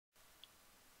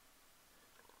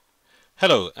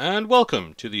Hello and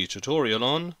welcome to the tutorial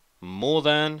on more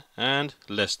than and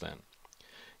less than.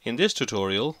 In this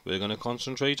tutorial we're going to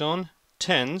concentrate on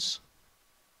tens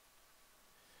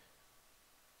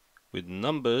with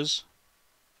numbers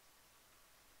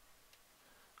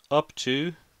up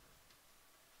to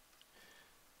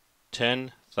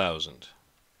 10,000.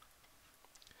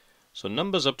 So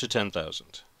numbers up to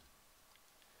 10,000.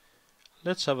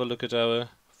 Let's have a look at our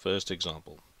first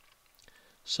example.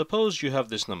 Suppose you have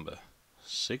this number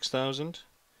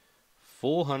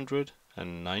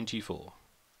 6,494.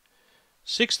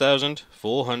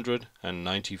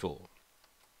 6,494.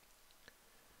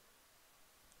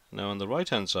 Now on the right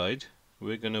hand side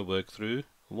we're going to work through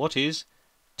what is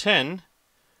 10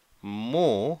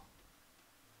 more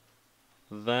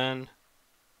than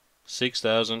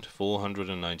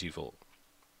 6,494.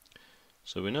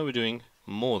 So we know we're doing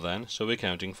more than, so we're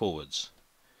counting forwards.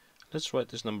 Let's write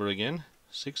this number again.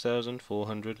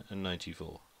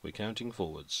 6,494. We're counting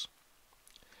forwards.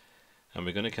 And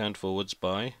we're going to count forwards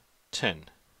by 10.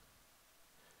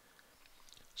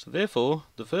 So therefore,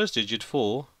 the first digit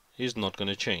 4 is not going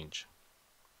to change.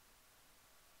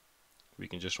 We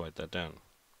can just write that down.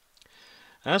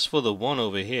 As for the 1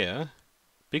 over here,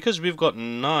 because we've got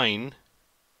 9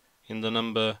 in the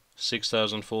number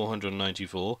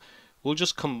 6,494, we'll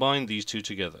just combine these two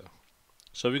together.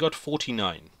 So we got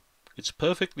 49. It's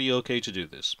perfectly okay to do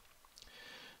this.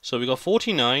 So we got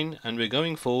 49 and we're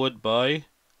going forward by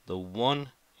the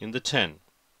 1 in the 10.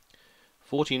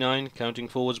 49 counting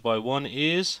forwards by 1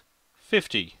 is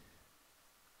 50.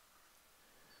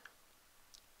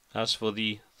 As for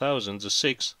the thousands, the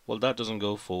 6, well that doesn't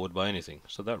go forward by anything,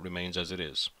 so that remains as it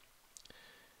is.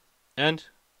 And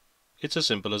it's as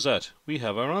simple as that. We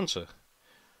have our answer.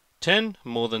 10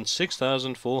 more than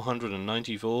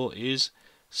 6,494 is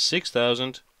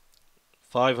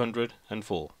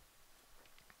 6,504.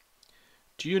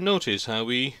 Do you notice how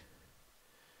we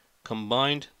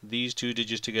combined these two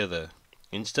digits together?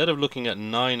 Instead of looking at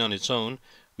 9 on its own,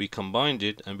 we combined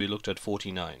it and we looked at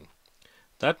 49.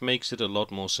 That makes it a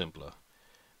lot more simpler.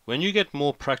 When you get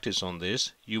more practice on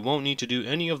this, you won't need to do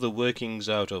any of the workings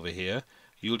out over here.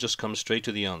 You'll just come straight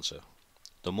to the answer.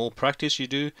 The more practice you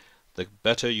do, the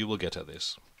better you will get at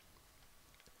this.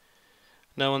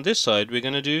 Now on this side we're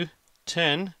going to do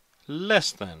 10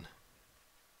 less than.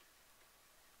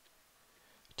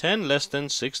 10 less than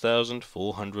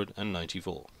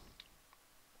 6,494.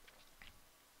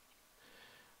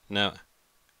 Now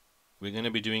we're going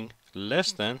to be doing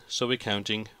less than, so we're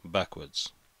counting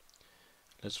backwards.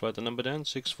 Let's write the number down,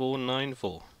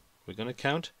 6494. We're going to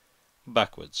count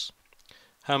backwards.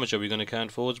 How much are we going to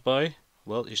count forwards by?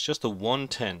 Well, it's just the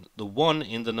 110, the 1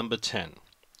 in the number 10.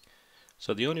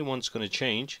 So the only one that's going to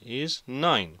change is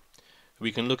 9.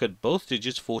 We can look at both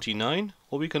digits, 49,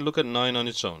 or we can look at 9 on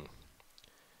its own.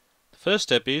 The first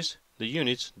step is the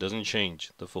units doesn't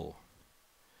change, the 4.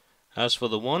 As for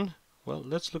the 1, well,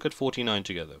 let's look at 49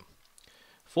 together.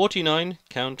 49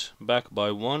 count back by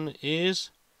 1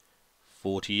 is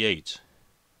 48.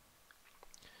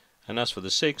 And as for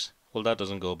the 6, well, that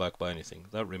doesn't go back by anything.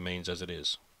 That remains as it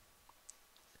is.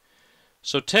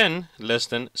 So 10 less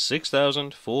than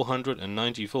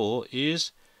 6,494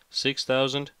 is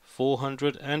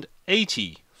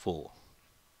 6,484.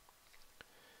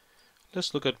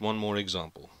 Let's look at one more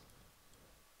example.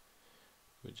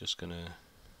 We're just going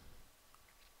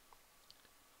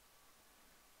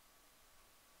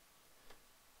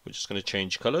to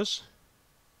change colors.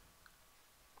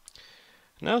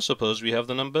 Now suppose we have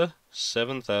the number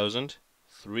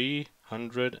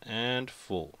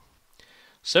 7,304.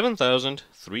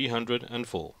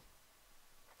 7,304.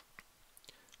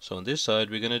 So on this side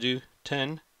we're going to do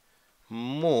 10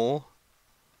 more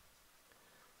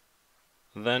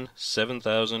than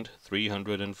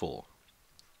 7,304.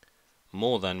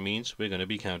 More than means we're going to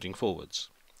be counting forwards.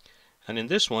 And in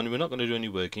this one we're not going to do any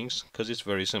workings because it's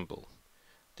very simple.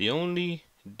 The only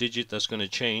digit that's going to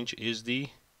change is the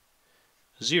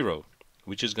 0,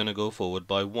 which is going to go forward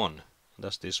by 1.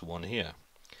 That's this one here.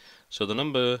 So the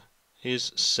number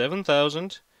is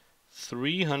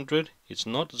 7,300. It's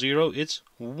not 0, it's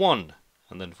 1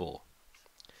 and then 4.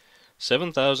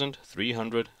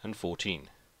 7,314.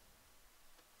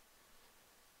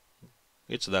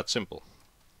 It's that simple.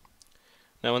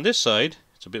 Now on this side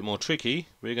it's a bit more tricky.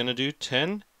 We're going to do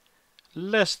 10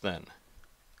 less than.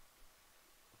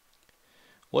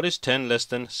 What is 10 less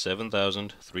than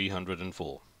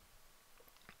 7,304?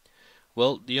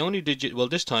 Well, the only digit, well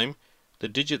this time the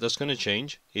digit that's going to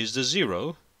change is the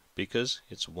 0 because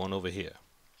it's 1 over here.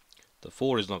 The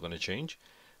 4 is not going to change.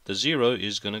 The 0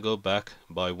 is going to go back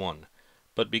by 1.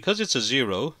 But because it's a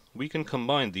 0, we can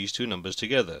combine these two numbers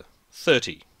together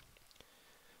 30.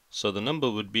 So the number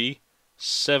would be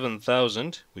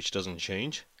 7,000, which doesn't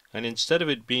change, and instead of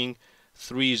it being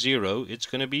 30, it's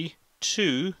going to be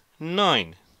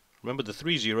 29. Remember, the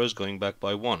 3 zeros going back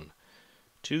by 1.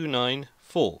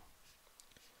 294.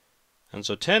 And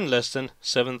so 10 less than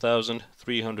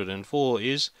 7,304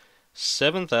 is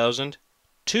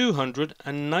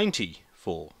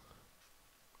 7,294.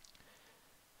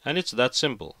 And it's that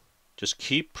simple. Just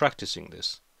keep practicing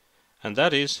this. And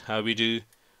that is how we do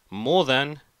more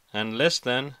than and less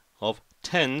than of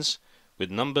tens with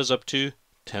numbers up to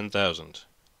 10,000.